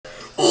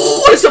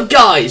What's up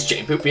guys,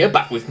 JPoop here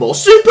back with more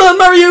Super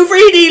Mario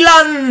 3D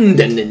Land,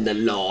 and in the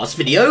last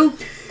video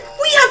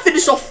we have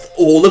finished off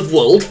all of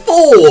World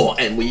 4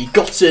 and we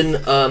gotten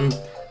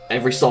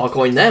every star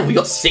coin there. We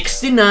got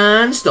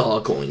 69 star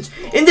coins.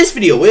 In this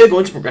video we're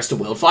going to progress to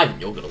World 5 and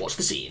you're going to watch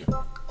the scene.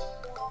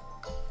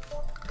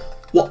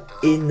 What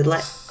in the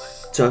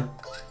letter?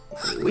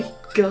 Here we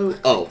go.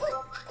 Oh,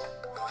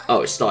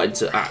 it's starting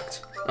to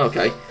act.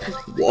 Okay.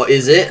 What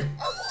is it?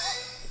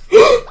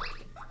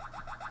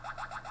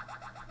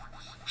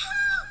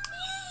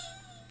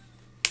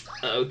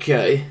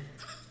 Okay.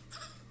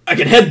 I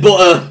can headbutt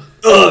her.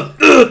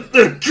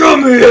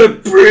 Come here,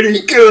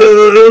 pretty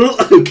girl.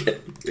 Okay.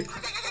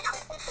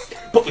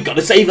 But we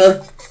gotta save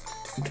her.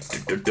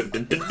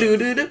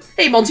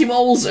 Hey, Monty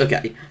Moles.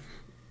 Okay.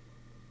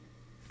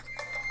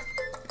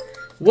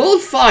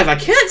 World 5. I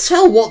can't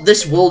tell what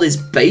this world is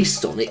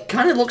based on. It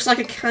kind of looks like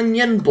a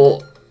canyon,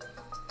 but...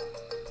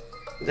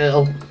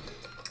 Well...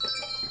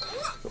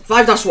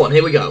 5-1,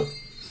 here we go.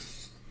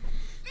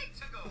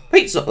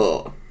 Pizza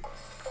Hut.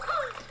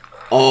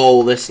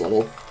 Oh, this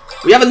level.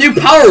 We have a new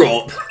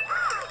power-up!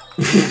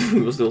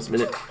 What's the last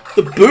minute?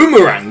 The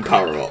boomerang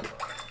power-up.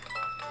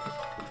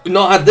 We've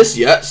not had this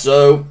yet,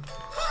 so...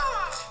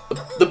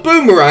 The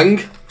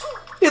boomerang,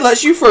 it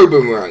lets you throw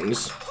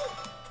boomerangs.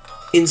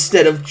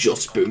 Instead of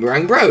just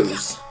Boomerang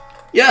Bros.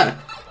 Yeah.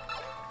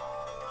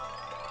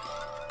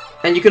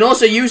 And you can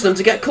also use them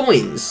to get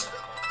coins.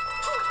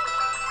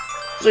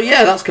 So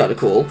yeah, that's kind of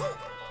cool.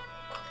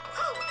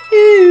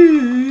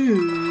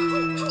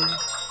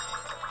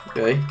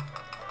 Okay.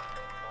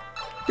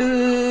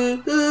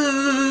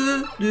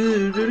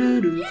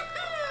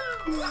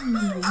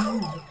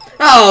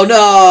 Oh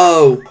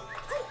no!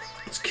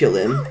 Let's kill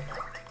him.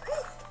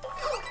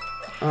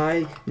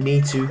 I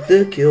need to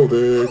kill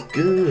the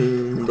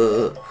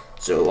Goomba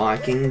so I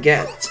can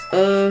get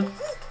a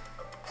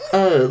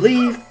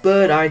leaf,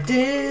 but I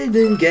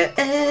didn't get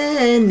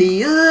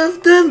any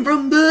of them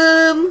from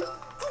them.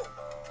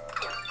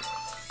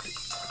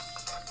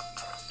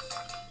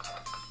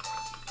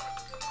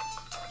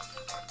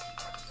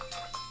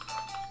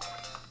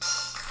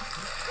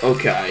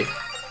 Okay.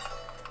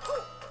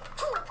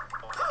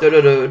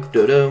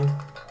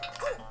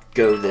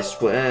 Go this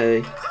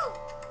way.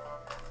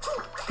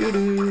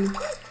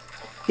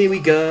 Here we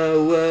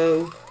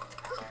go.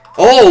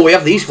 Oh, we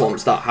have these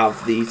ones that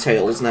have the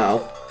tails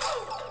now.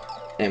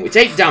 And we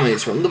take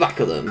damage from the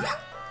back of them.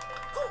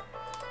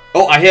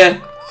 Oh, I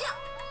hear.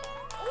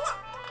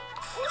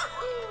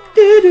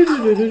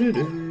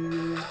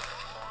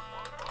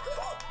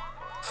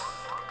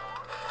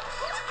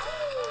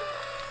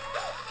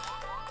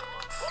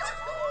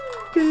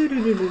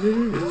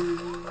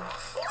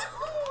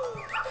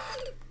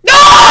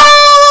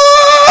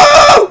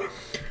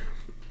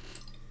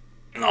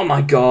 Oh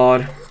my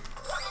god.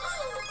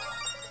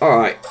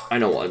 Alright, I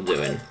know what I'm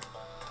doing.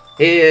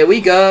 Here we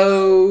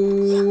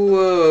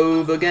go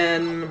over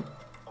again.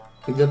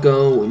 We're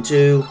going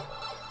to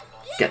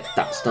get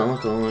that star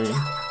coin.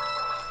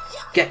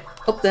 Get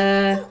up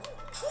there,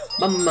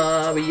 my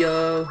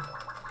Mario.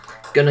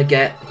 Gonna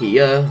get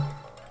here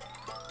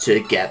to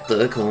get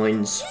the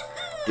coins.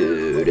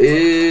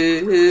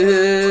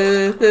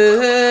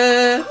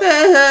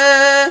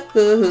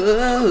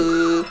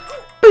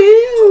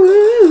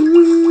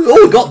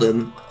 Oh, we got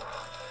them!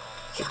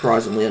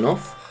 Surprisingly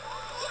enough.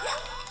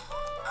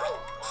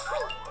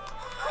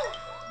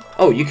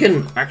 Oh, you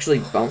can actually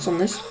bounce on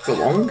this for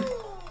long?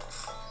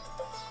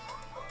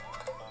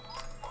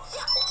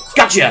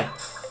 Gotcha!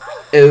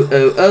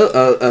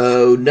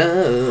 Oh,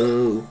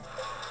 no.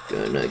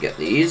 Gonna get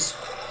these.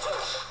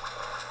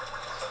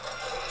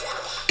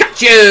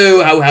 Got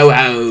you! Ho, ho,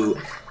 ho!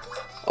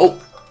 Oh,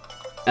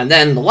 and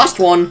then the last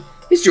one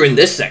is during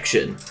this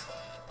section.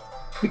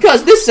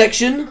 Because this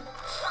section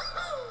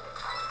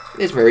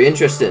is very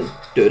interesting.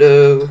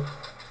 Doo-doo.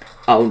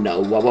 Oh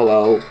no, whoa, whoa,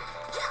 whoa.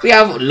 We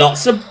have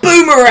lots of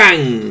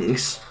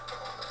boomerangs!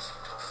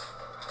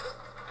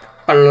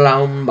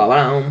 Ba-loom,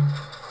 ba-loom.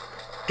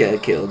 Gotta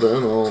kill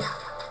them all.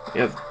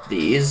 We have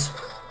these.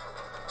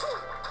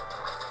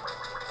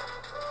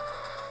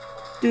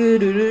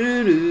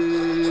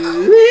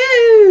 Do-do-do-do.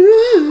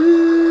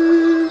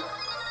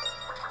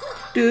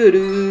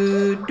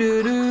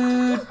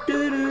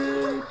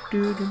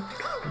 Do-do-do-do-do-do-do.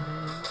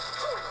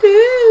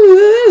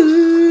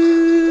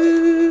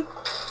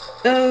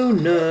 Oh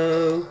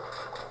no,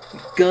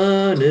 we're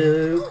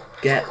gonna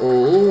get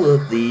all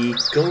of the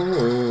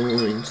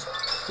coins.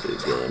 We're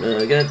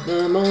gonna get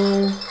them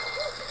all.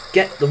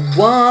 Get the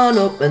one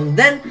up and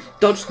then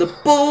dodge the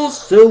balls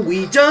so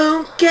we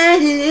don't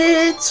get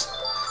hit.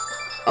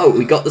 Oh,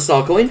 we got the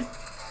star coin.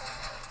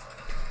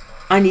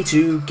 I need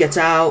to get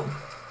out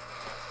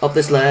of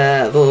this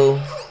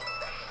level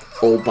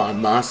all by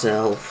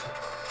myself.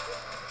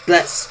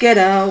 Let's get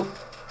out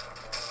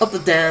of the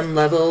damn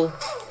level.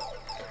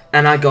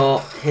 And I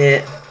got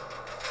hit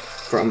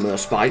from a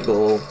spike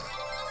ball.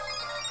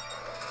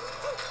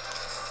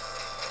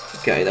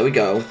 Okay, there we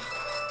go.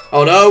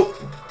 Oh no!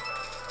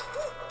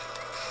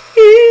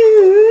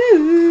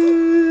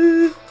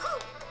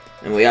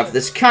 And we have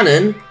this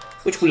cannon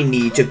which we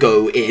need to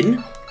go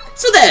in.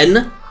 So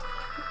then,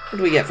 what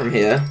do we get from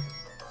here?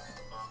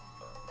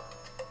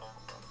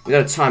 We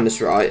gotta time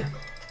this right.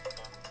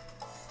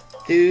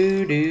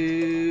 Do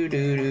do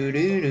do do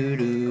do do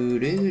do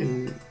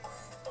do.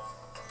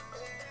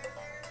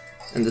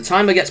 And the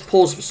timer gets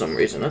paused for some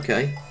reason.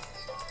 Okay.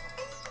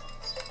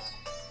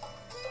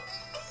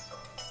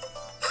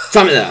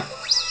 Time it there.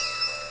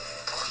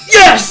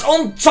 Yes,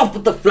 on top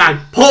of the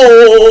flagpole.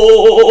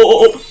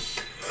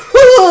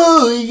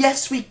 Oh,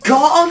 yes, we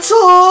got on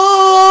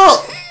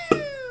top.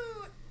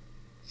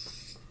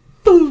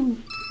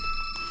 Boom.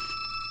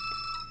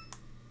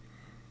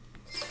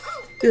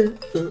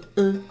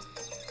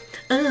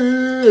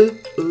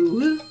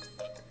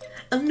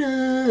 Oh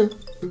no.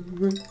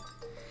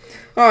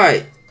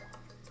 Alright.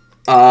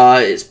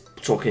 It's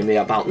talking to me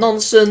about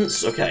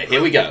nonsense. Okay,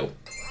 here we go.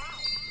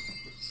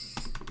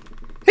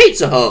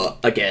 Pizza Hut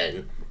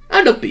again.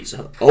 I love Pizza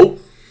Hut. Oh,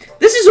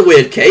 this is a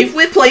weird cave.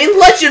 We're playing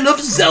Legend of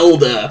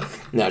Zelda.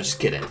 No, just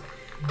kidding.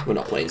 We're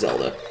not playing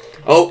Zelda.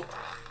 Oh,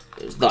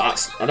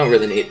 that's... I don't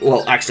really need...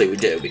 Well, actually we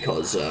do,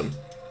 because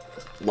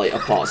later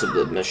parts of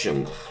the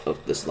mission of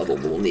this level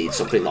will need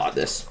something like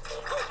this.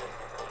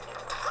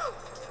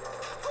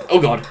 Oh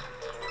god.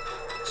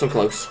 So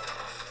close.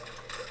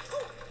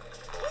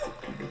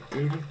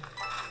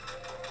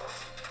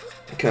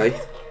 Okay.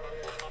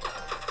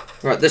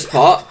 Right, this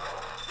part,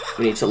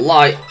 we need to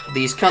light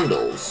these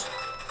candles.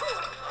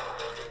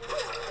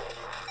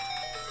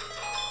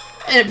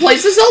 And it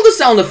plays the Zelda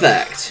sound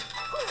effect!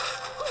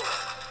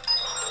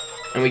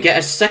 And we get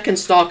a second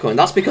star coin.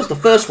 That's because the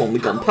first one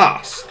we've gone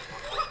past.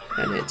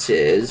 And it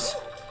is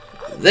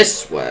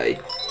this way.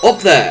 Up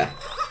there!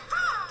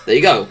 There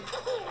you go.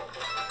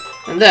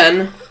 And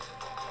then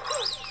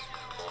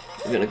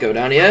we're gonna go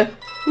down here.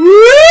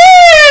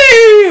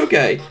 Whee!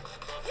 Okay.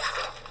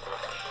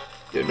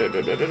 We're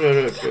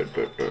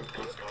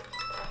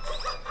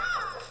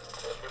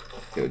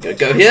gonna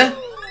go here.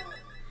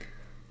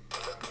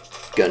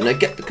 Gonna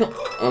get the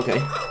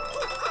okay.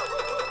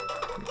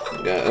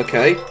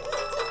 Okay.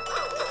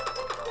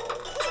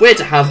 It's weird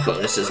to have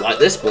bonuses like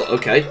this, but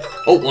okay.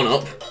 Oh, one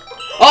up.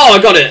 Oh, I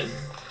got it!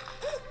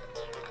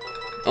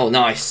 Oh,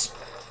 nice.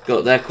 Got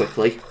it there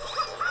quickly.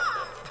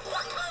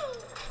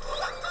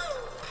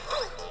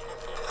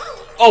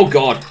 Oh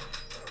god.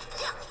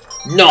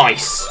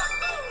 Nice.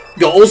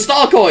 Got all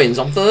star coins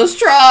on first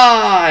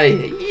try.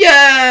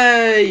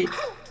 Yay.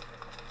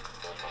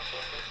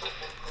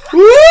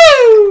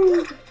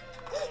 Woo.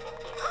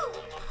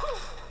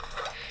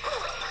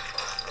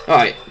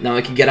 Alright, now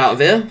we can get out of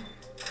here.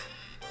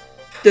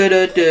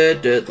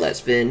 Let's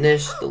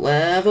finish the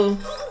level.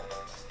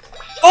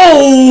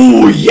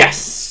 Oh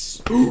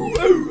yes.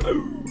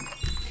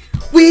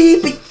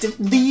 We beat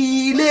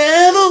the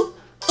level.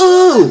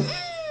 Oh.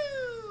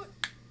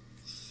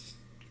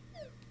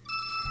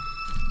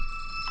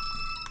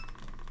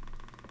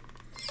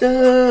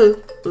 Oh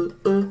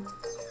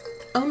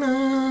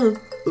no.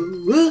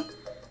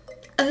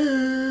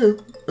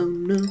 Oh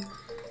no.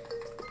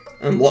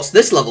 And what's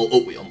this level?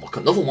 Oh, we unlock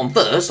another one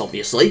first,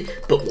 obviously.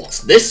 But what's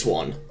this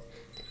one?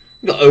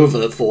 We got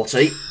over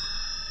 40.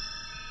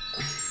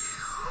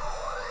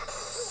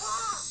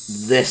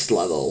 This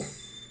level.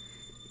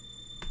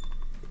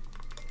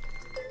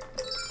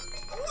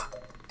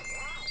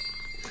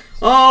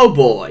 Oh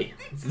boy.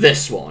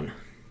 This one.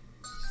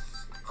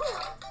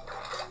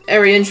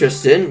 Very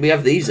interesting. We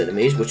have these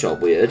enemies, which are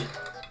weird.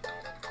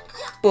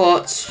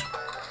 But...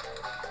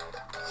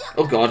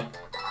 oh god.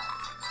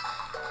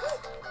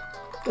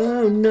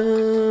 Oh no.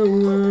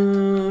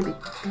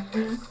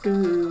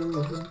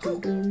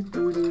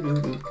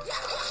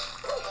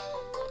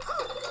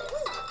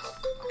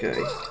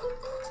 Okay.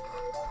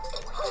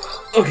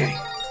 Okay.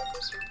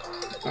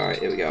 Alright,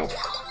 here we go.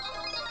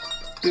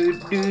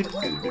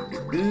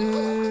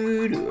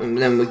 And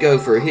then we go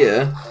for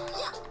here.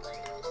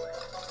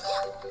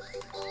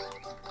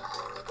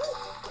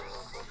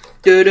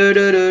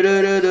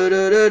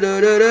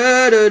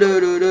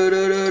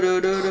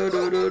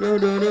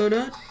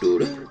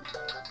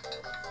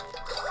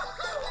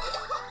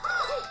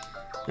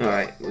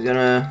 Alright, we're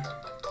gonna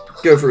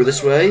go through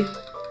this way.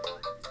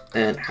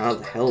 And how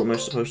the hell am I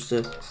supposed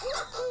to...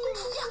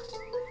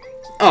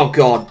 oh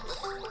god.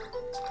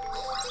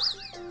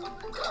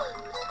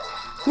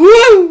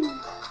 Woo!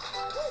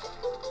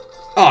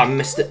 Oh, I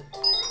missed it.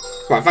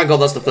 Right, thank god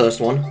that's the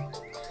first one.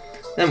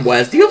 Then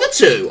where's the other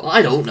two?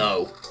 I don't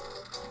know.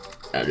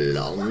 A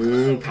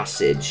long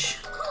passage.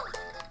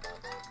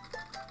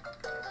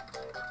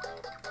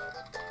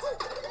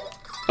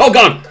 Oh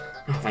god!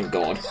 Oh, thank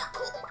god.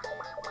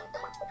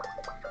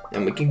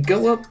 Then we can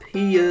go up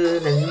here,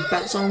 then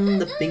bounce on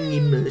the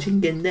thingy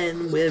machine, and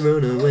then we'll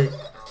run away.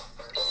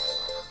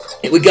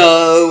 Here we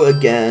go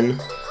again.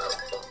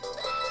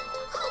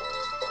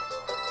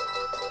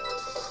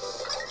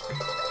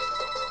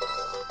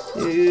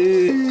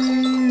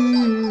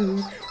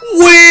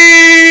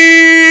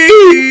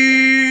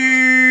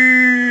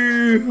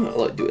 I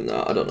like doing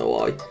that, I don't know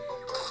why.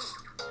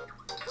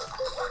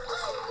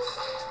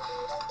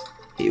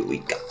 Here we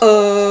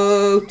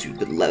go to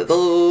the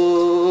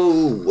level.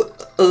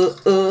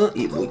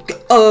 we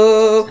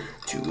go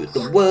to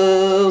the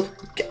world.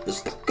 Get the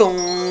star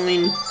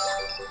coin.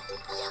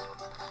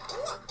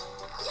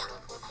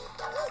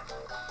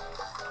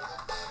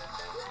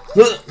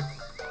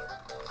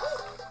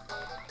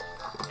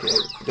 Okay,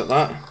 got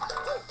that.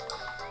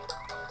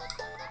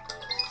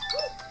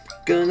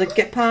 Gonna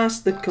get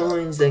past the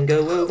coins, then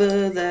go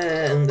over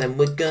there, and then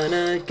we're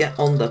gonna get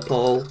on the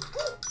pole.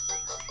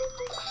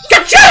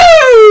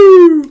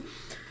 Catch-you!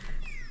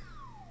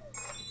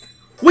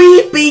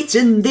 We've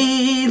beaten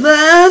the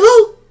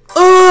level!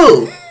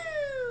 Oh!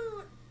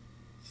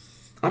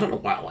 I don't know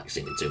why I like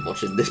singing too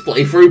much in this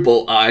playthrough,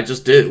 but I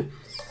just do.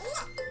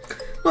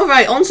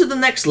 Alright, on to the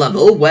next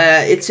level,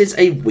 where it is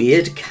a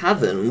weird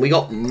cavern. We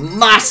got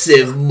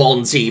massive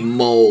Monty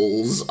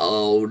moles.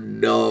 Oh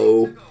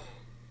no.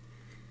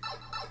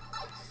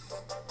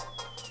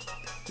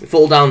 We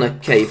fall down a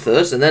cave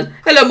first, and then,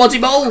 hello Monty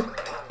Mole!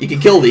 You can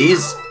kill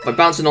these by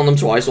bouncing on them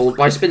twice or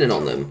by spinning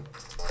on them.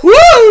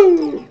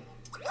 Woo!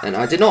 And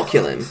I did not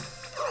kill him.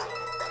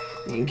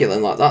 You can kill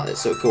him like that,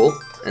 that's so cool.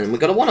 And we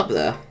got a one up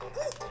there.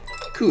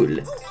 Cool.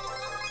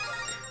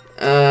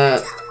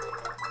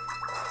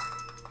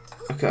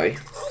 Okay.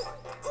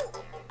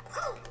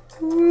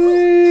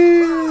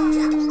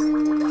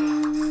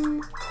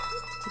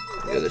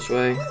 Go this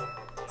way.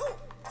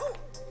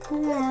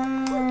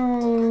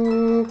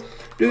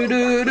 Do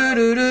do do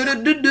do do do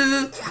do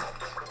do.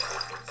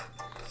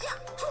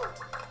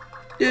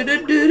 Do do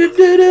do do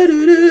do do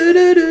do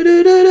do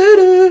do do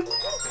do.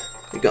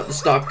 We got the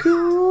star coin.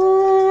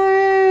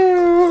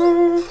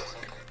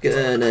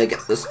 Gonna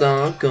get the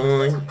star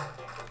coin.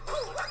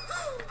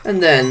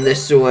 And then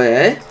this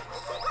way.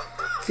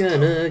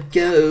 Gonna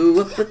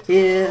go up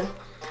here.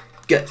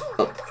 Get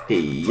up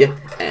here.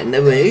 And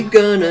then we're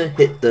gonna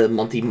hit the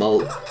Monty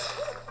Mole.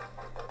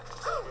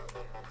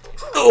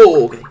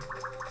 Oh, okay.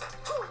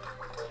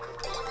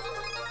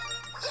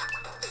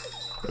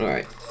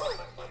 Alright.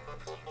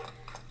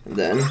 And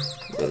then,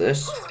 look at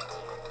this.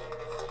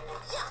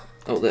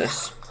 Oh,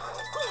 this.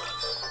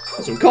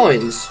 There's some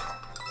coins.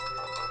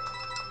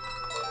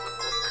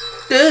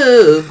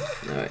 Duh!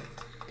 Alright.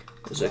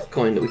 There's a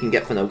coin that we can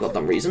get for no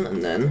goddamn reason,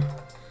 and then...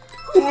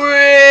 Whee!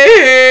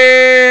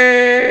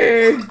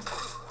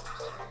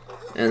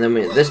 And then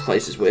this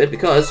place is weird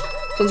because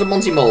tons of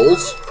Monty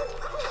moles.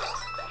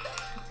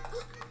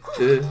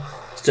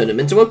 Let's turn them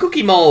into a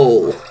cookie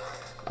mole.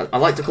 I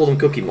like to call them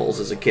cookie moles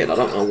as a kid. I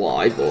don't know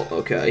why, but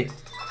okay.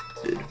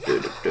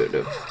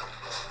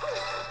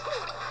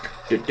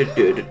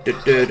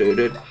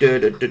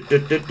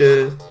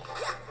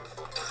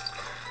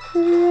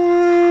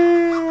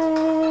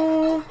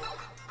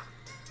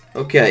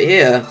 Okay,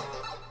 here.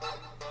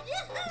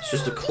 It's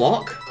just a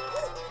clock.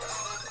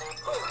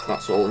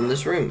 That's all in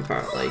this room,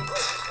 apparently.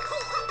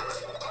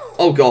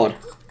 Oh god.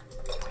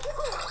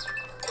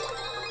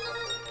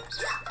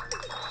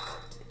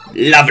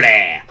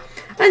 Lovely!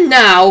 And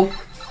now...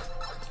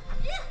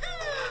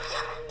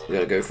 we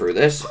gotta go through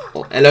this.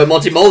 Oh, hello,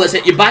 Monty Mole, let's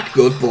hit you back.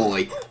 Good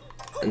boy.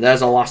 And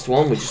there's our last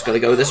one. We just gotta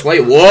go this way.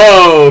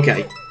 Whoa,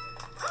 okay.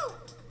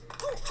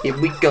 Here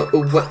we go.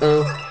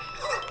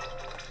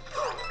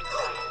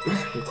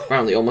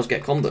 Apparently almost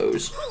get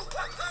combos.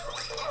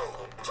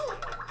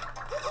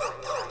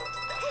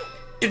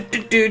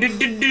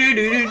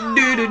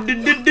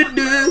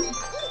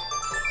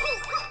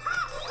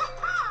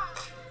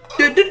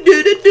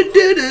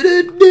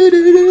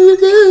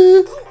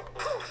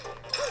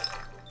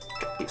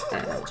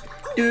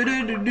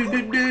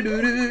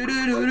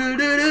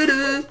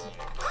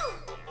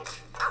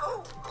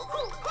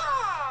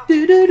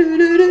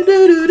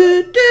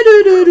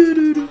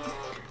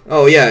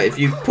 Oh yeah, if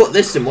you put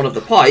this in one of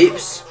the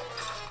pipes,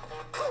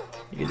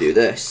 you can do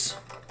this.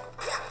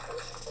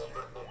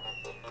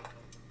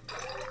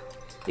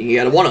 You can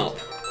get a 1-up.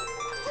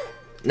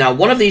 Now,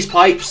 one of these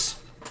pipes...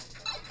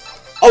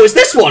 oh, it's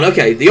this one!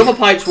 Okay, the other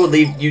pipes will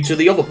lead you to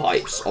the other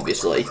pipes,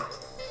 obviously.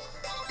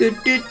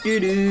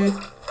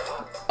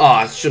 Oh,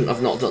 I shouldn't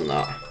have not done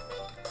that.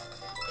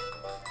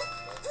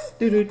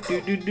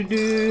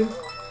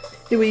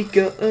 Here we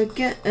go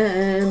again.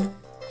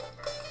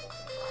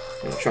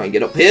 I'm gonna try and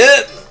get up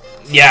here.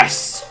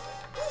 Yes!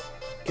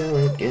 Go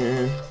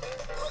again.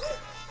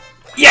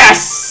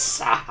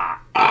 Yes!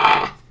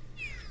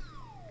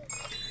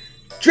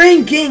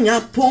 Drinking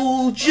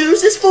apple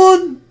juice is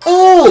fun!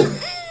 Oh!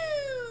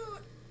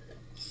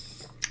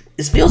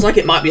 This feels like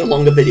it might be a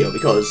longer video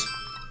because...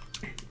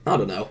 I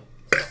don't know.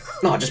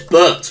 No, I just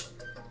burped.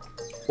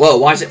 Whoa,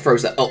 why does it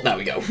froze that? Oh, there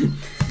we go.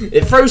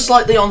 It froze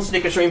slightly on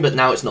Snickerstream, but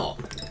now it's not.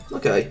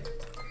 Okay.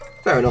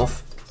 Fair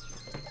enough.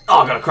 Oh,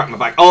 I gotta crack my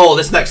back. Oh,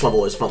 this next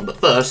level is fun, but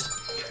first,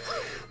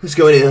 let's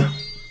go in here.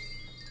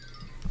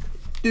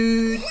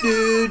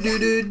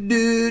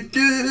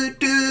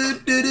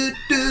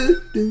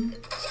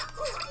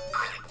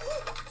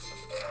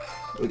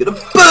 We're gonna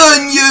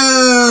burn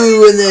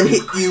you and then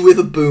hit you with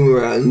a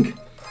boomerang.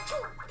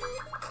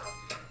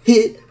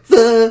 Hit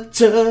the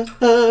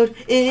toad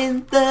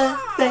in the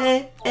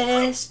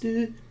face.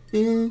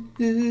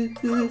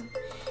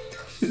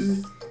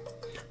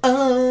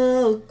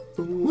 Oh,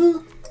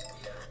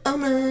 oh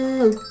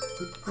no.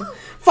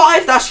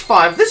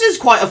 5-5, this is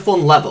quite a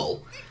fun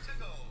level.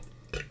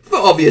 For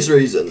obvious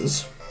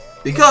reasons.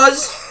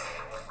 Because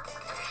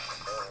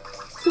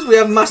we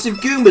have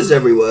massive Goombas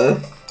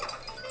everywhere.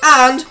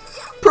 And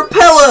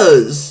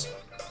propellers!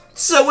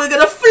 So we're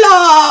gonna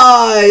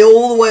fly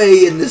all the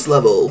way in this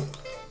level.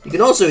 You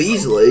can also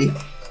easily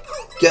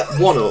get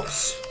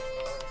 1-ups.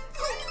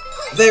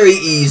 Very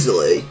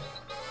easily.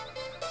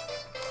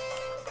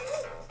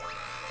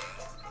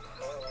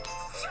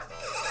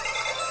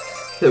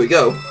 There we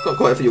go. Got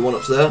quite a few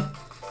 1-ups there.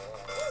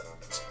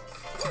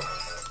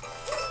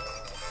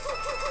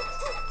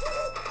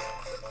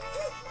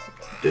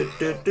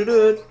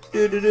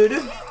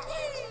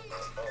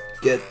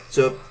 Get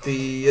up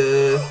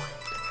here.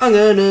 I'm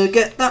gonna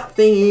get that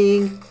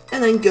thing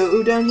and then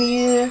go down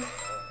here.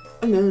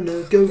 I'm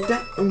gonna go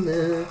down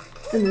there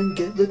and then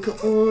get the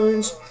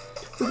coins.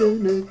 We're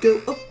gonna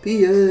go up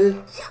here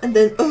and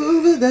then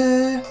over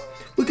there.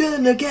 We're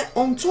gonna get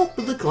on top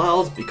of the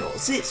clouds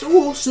because it's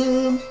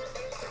awesome.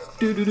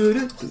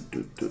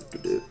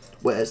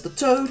 Where's the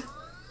Toad?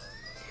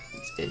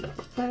 He's in the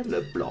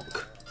propeller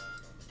block.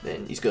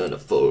 Then he's gonna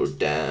fall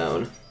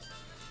down.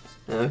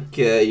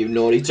 Okay, you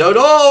naughty Toad.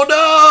 Oh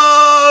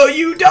no!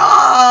 You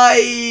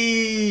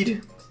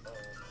died!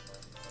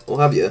 Or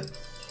have you?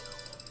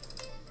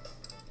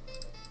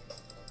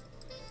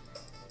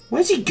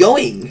 Where's he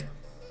going?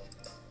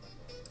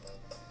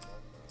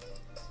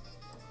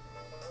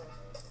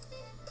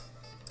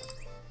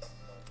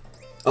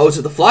 Oh,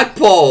 to the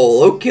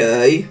flagpole.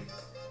 Okay.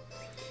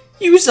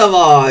 You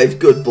survived.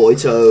 Good boy,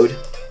 Toad.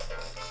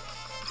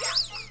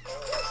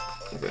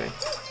 Okay.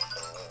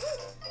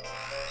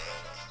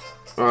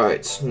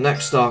 Alright,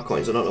 next star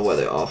coins. I don't know where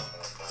they are.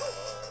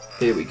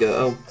 Here we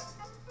go.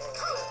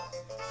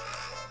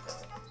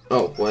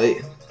 Oh,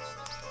 wait.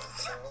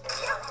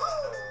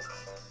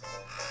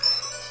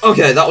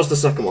 Okay, that was the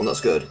second one.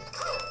 That's good.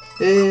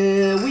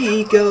 Here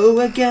we go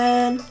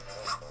again.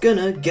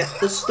 Gonna get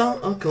the star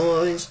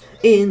coins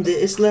in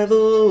this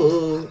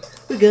level.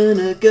 We're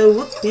gonna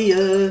go up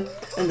here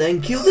and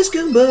then kill this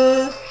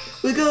Goomba.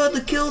 We're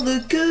gonna kill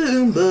the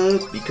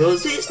Goomba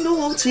because it's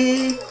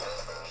naughty.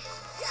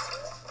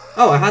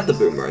 Oh, I had the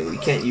boomerang. We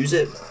can't use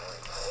it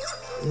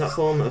in that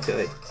form?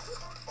 Okay.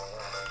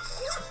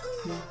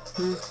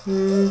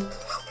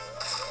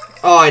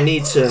 Oh, I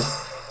need to...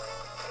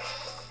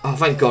 Oh,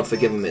 thank God for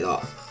giving me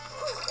that.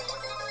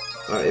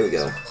 Alright, here we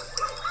go.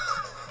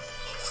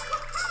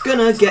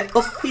 Gonna get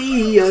up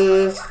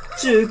here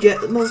to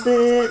get more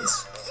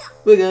bits.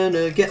 We're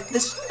gonna get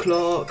this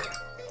clock,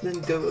 then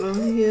go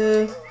on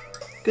here.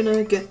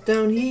 Gonna get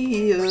down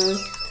here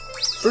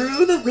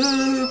through the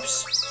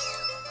hoops.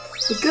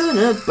 We're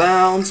gonna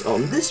bounce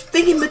on this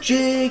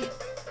thingy-majig.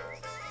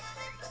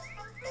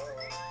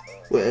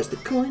 Where's the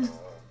coin?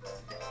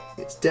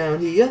 It's down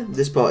here.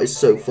 This part is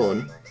so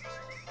fun.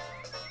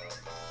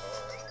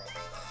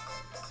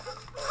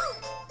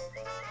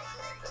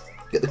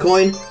 Get the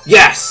coin.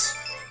 Yes!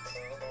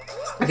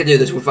 I can do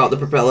this without the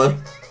propeller.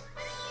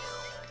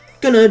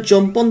 Gonna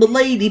jump on the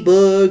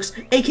ladybugs,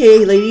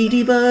 aka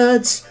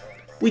ladybirds.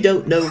 We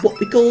don't know what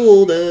we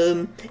call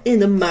them in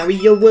the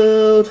Mario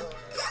world.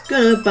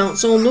 Gonna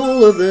bounce on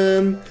all of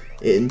them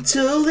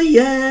until the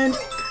end.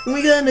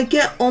 We're gonna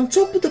get on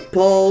top of the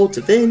pole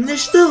to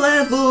finish the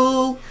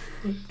level.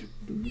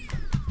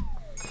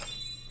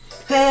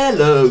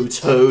 Hello,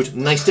 Toad.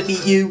 Nice to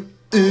meet you.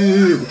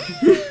 Ooh.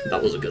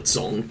 That was a good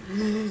song.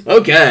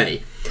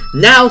 Okay.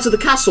 Now to the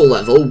castle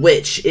level,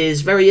 which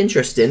is very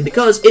interesting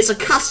because it's a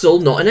castle,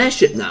 not an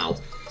airship now.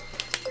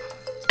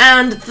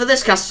 And for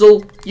this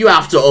castle, you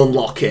have to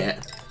unlock it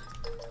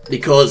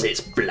because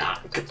it's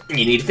black.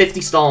 You need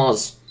 50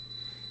 stars.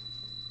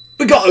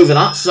 We got over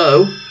that,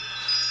 so...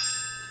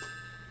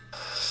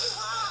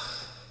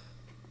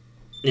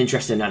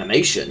 Interesting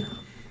animation.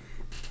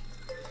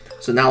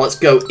 So now let's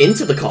go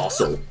into the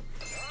castle.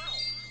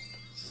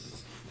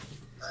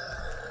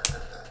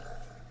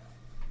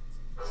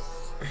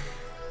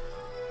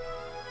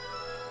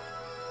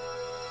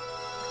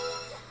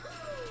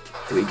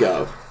 Here we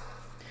go.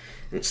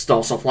 And it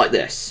starts off like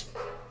this.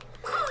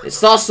 It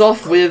starts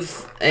off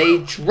with a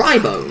dry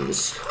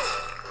bones.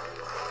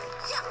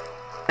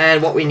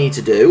 And what we need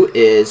to do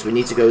is we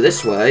need to go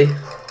this way.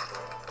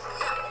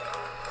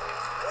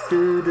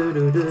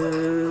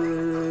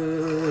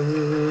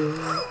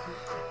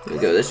 We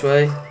go this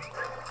way.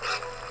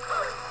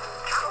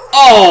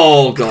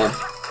 Oh god.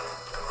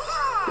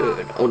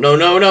 Good. Oh no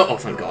no no. Oh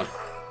thank god.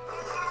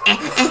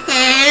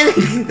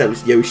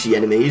 Those Yoshi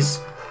enemies.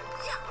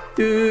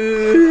 And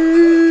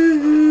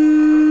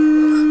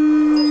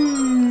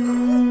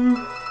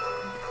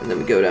then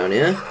we go down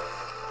here.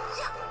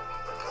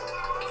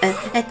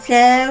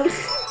 Hello.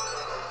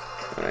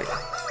 Alright.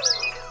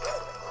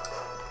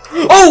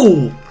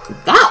 Oh!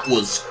 That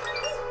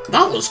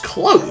was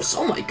close.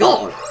 Oh my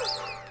god.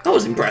 That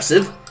was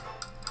impressive.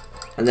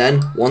 And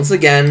then, once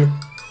again...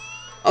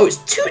 Oh, it's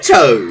 2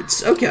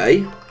 toads!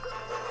 Okay.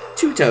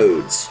 2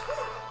 toads.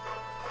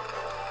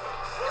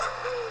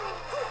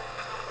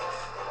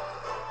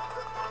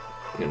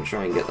 I'm gonna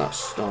try and get that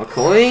star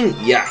coin.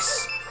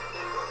 Yes!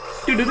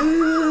 Here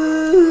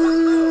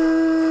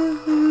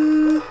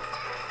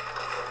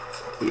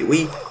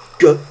we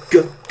go,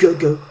 go, go,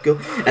 go, go.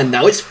 And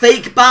now it's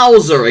fake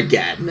Bowser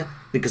again,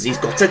 because he's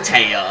got a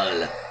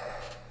tail.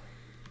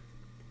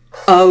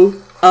 Oh,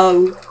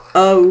 oh,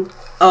 oh,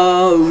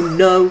 oh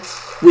no,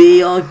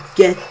 we are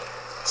getting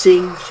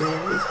chased.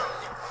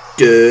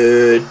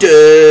 Du,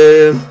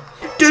 du,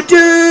 du,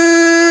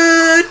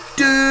 du,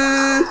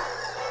 du,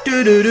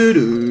 du, du, du,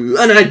 du.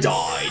 And I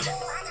died.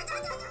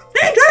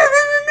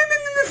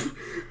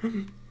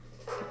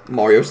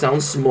 Mario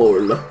sounds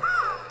small.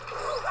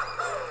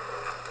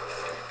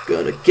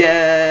 Gonna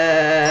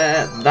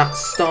get that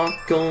star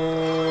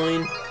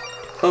coin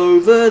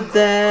over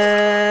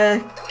there.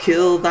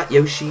 Kill that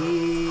Yoshi.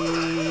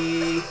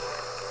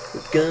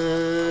 We're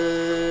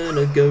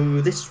gonna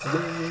go this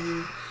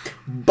way.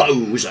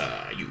 Bowser,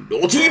 you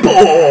naughty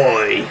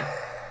boy!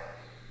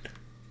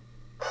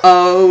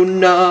 Oh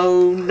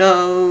no,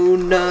 no,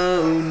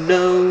 no,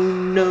 no,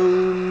 no,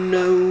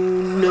 no,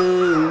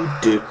 no.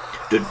 Do,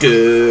 do,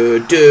 do,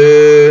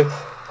 do,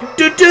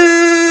 do,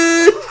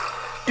 do,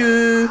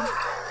 do,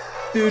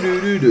 do,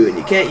 do, do. And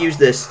you can't use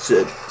this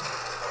to...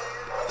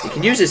 You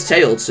can use his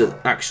tail to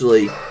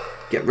actually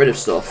get rid of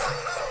stuff.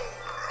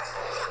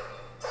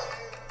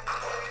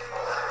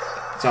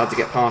 It's hard to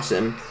get past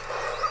him.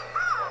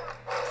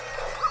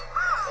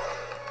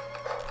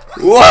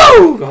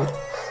 Whoa! God.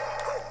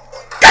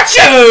 Got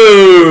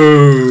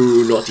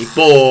you! Naughty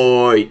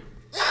boy!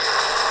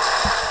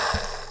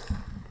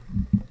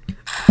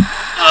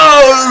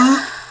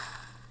 Oh!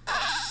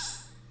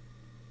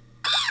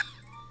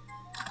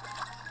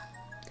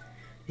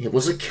 It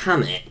was a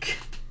Kamek.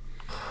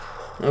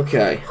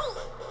 Okay.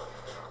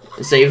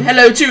 Say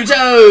hello to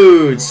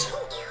Toads!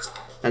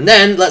 And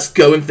then let's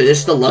go and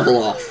finish the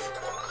level off.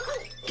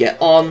 Get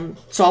on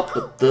top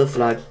of the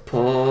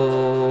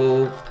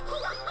flagpole.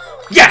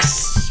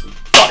 Yes!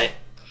 Got it!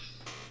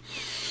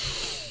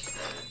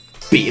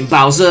 Beating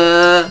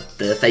Bowser,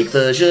 the fake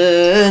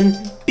version,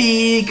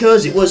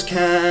 because it was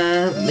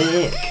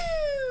Kamek.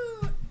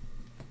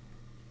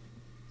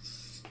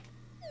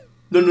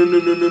 No, no, no,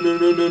 no, no, no,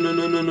 no, no, no,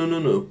 no, no, no, no,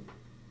 no.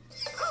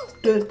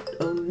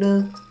 Oh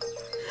no.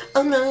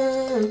 Oh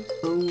no.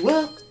 Oh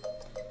well.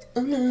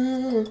 Oh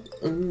no.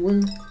 Oh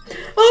well.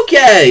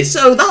 Okay,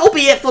 so that'll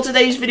be it for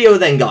today's video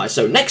then, guys.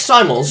 So next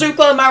time on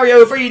Super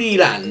Mario 3D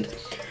Land,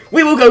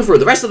 we will go through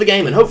the rest of the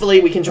game and hopefully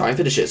we can try and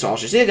finish it. So I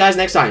shall see you guys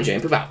next time.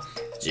 Jane, poop out.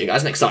 See you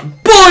guys next time.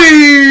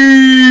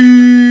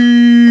 Bye!